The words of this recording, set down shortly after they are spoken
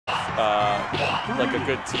like a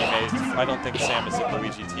good teammate. I don't think Samus and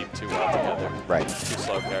Luigi team too well together. Right. Two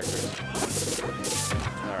slow characters.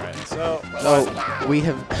 All right, so we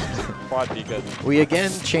have quad Pika. we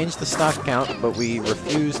again changed the stock count, but we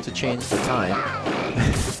refuse to change the time.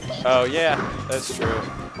 Oh yeah, that's true.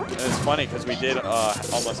 And it's funny because we did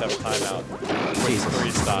almost have a timeout with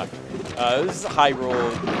 3 stock. This is a high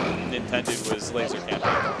rule intended was laser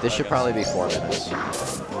camping. This should probably be 4 minutes.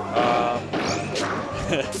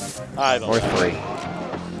 I don't know. Or 3.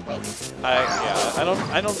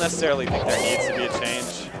 I don't necessarily think there needs to be a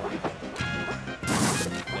change.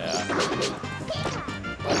 Yeah.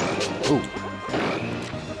 Ooh.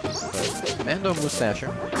 Mando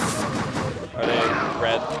Moustasher. Are they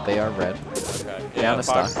red? They are red. Okay. Down a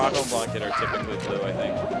stock. Paco and Blondekid are typically blue, I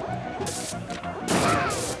think.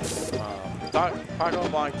 Paco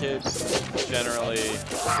and Blondekid generally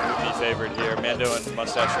would be favored here. Mando and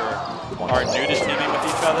Moustasher are new to teaming with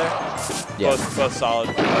each other. Yeah. Both solid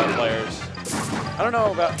players. I don't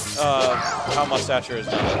know about how Moustasher has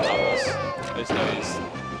done in doubles. I just know he's...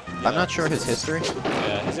 I'm not sure his history.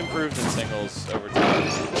 Yeah, he's improved in singles over time.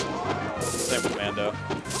 Same with Mando.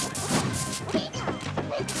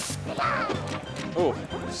 Ooh,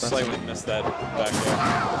 slightly missed that back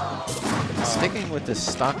there. Sticking with this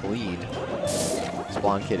stock lead, it's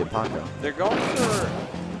Blondekid and Paco. They're going for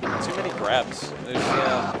too many grabs. There's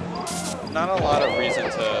not a lot of reason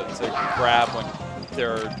to grab when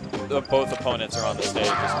both opponents are on the stage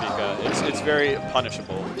with Pika. It's very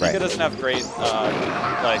punishable. Right. Pika doesn't have great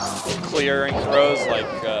like clearing throws like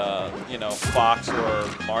you know, Fox or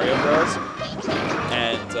Mario throws,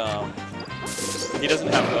 and he doesn't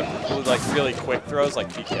have like really quick throws like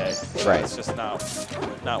PK. So right. It's just not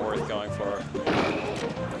worth going for.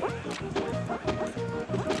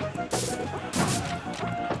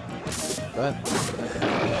 But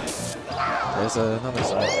there's another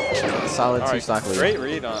side. Solid 2 stock lead. Great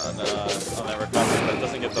read on that recovery, but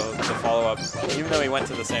doesn't get the follow-up, even though he went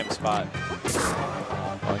to the same spot.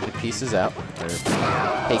 Blondekid pieces out. Or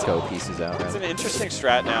Paco pieces out. It's an interesting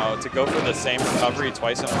strat now to go for the same recovery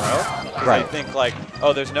twice in a row. Right. I think like,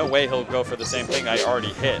 oh, there's no way he'll go for the same thing I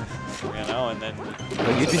already hit, you know, and then.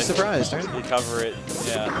 But you'd be surprised, right? You cover it,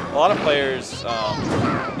 yeah. A lot of players,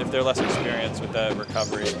 if they're less experienced with that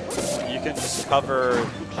recovery, you can just cover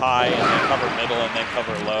high and then cover middle and then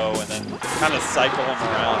cover low and then kind of cycle them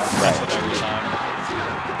around every time.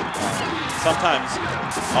 Sometimes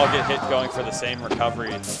I'll get hit going for the same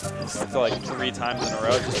recovery like 3 times in a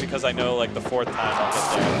row just because I know like the 4th time I'll get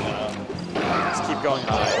there. You know? Just keep going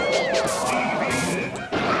high.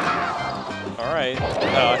 All right.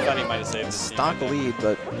 Oh, I thought he might have saved the stock lead,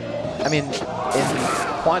 but I mean, in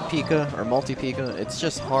quad Pika or multi Pika, it's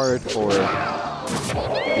just hard for the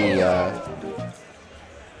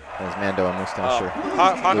as Mando and Moustasher.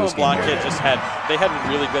 Paco and Blondekid just had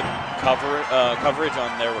really good coverage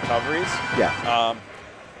on their recoveries. Yeah.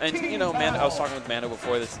 And you know, I was talking with Mando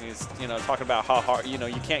before this, and he's talking about how hard you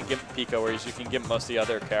can't give Pika, whereas you can give most of the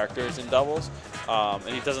other characters in doubles. And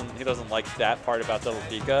he doesn't like that part about double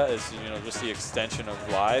Pika, is just the extension of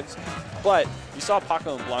lives. But you saw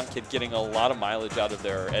Paco and Blondekid getting a lot of mileage out of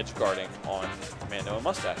their edge guarding on Mando and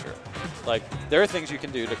Moustasher. Like there are things you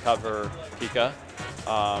can do to cover Pika,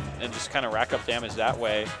 and just kind of rack up damage that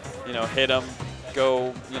way. Hit him,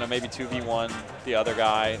 go maybe 2v1 the other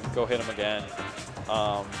guy, go hit him again.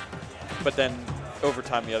 But then over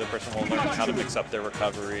time, the other person will learn how to mix up their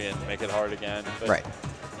recovery and make it hard again. But, right.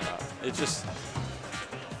 It's just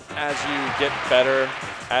as you get better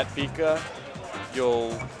at Pika,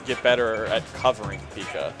 you'll get better at covering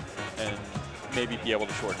Pika and maybe be able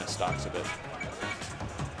to shorten his stocks a bit.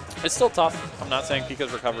 It's still tough. I'm not saying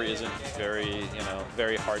Pika's recovery isn't very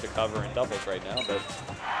hard to cover in doubles right now, but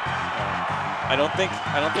I don't think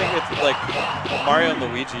it's like Mario and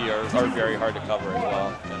Luigi are very hard to cover as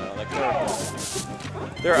well. Like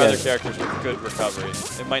there are other characters with good recovery.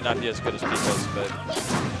 It might not be as good as Pika's, but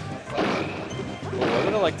I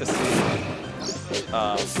would have liked to see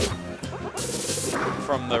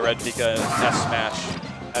from the red Pika F smash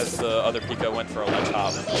as the other Pika went for a ledge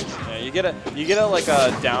hop. You get a like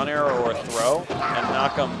a down air or a throw and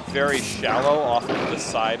knock them very shallow off of the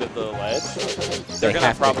side of the ledge. They're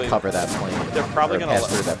gonna probably cover that plane. They're probably gonna pass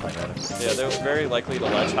through that plane. Yeah, they're very likely to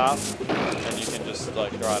ledge hop, and you can just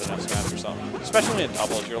like throw out an F smash or something. Especially in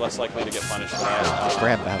doubles, you're less likely to get punished for that.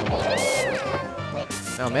 Grab battle.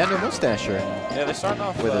 Now Mando Moustasher. Yeah, they're starting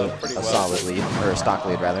off with pretty a well. Solid lead, or a stock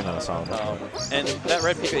lead rather, not a solid lead. And that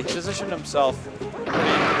red Pika, he positioned himself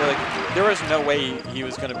there was no way he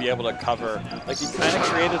was going to be able to cover. Like he kind of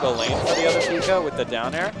created a lane for the other Pika with the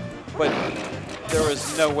down air, but there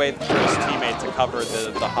was no way for his teammate to cover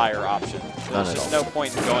the higher option. There's just no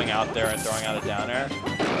point in going out there and throwing out a down air.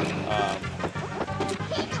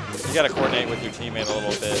 You got to coordinate with your teammate a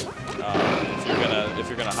little bit if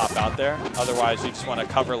you're gonna hop out there. Otherwise, you just want to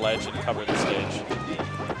cover ledge and cover the stage.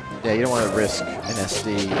 Yeah, you don't want to risk an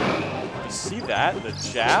SD. You see that? The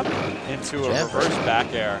jab into a reverse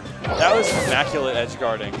back air. That was immaculate edge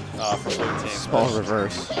guarding for blue team. Small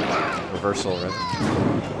reversal, rather.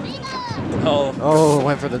 Oh,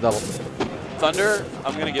 went for the double. Thunder,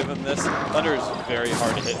 I'm going to give him this. Thunder is very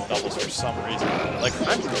hard to hit in doubles for some reason. Like,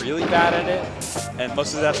 I'm really bad at it, and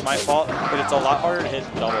most of that's my fault, but it's a lot harder to hit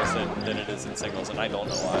in doubles than it is in singles, and I don't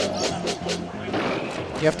know why.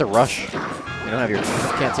 You have to rush. You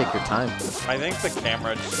can't take your time. I think the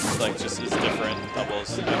camera just is different in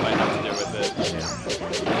doubles. It might have to do with it.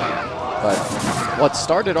 Yeah. But what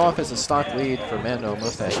started off as a stock lead for Mando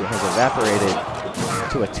Moustasher has evaporated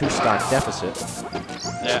to a 2-stock deficit.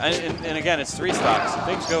 Yeah, and again, it's 3 stocks.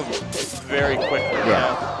 Things go very quickly.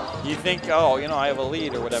 Yeah. You think, oh, I have a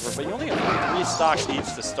lead or whatever, but you only have 3 stocks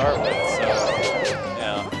each to start with. So,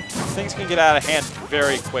 yeah, things can get out of hand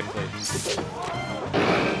very quickly.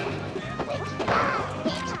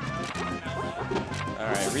 All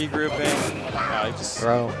right, regrouping.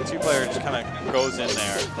 The 2-player just kind of goes in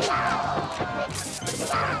there.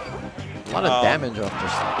 A lot of damage off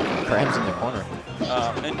just crabs in the corner.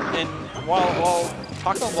 And while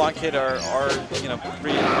Paco and Blondekid are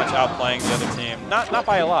pretty much outplaying the other team, not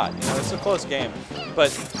by a lot. It's a close game, but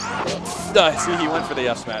see, he went for the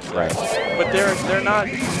F smash there. Right. But they're not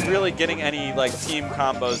really getting any team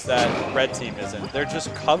combos that red team isn't. They're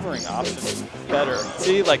just covering options better.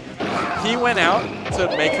 See, he went out to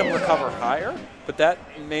make him recover higher, but that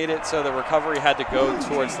made it so the recovery had to go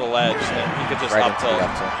towards the ledge, and he could just up tilt.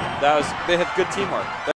 They had good teamwork.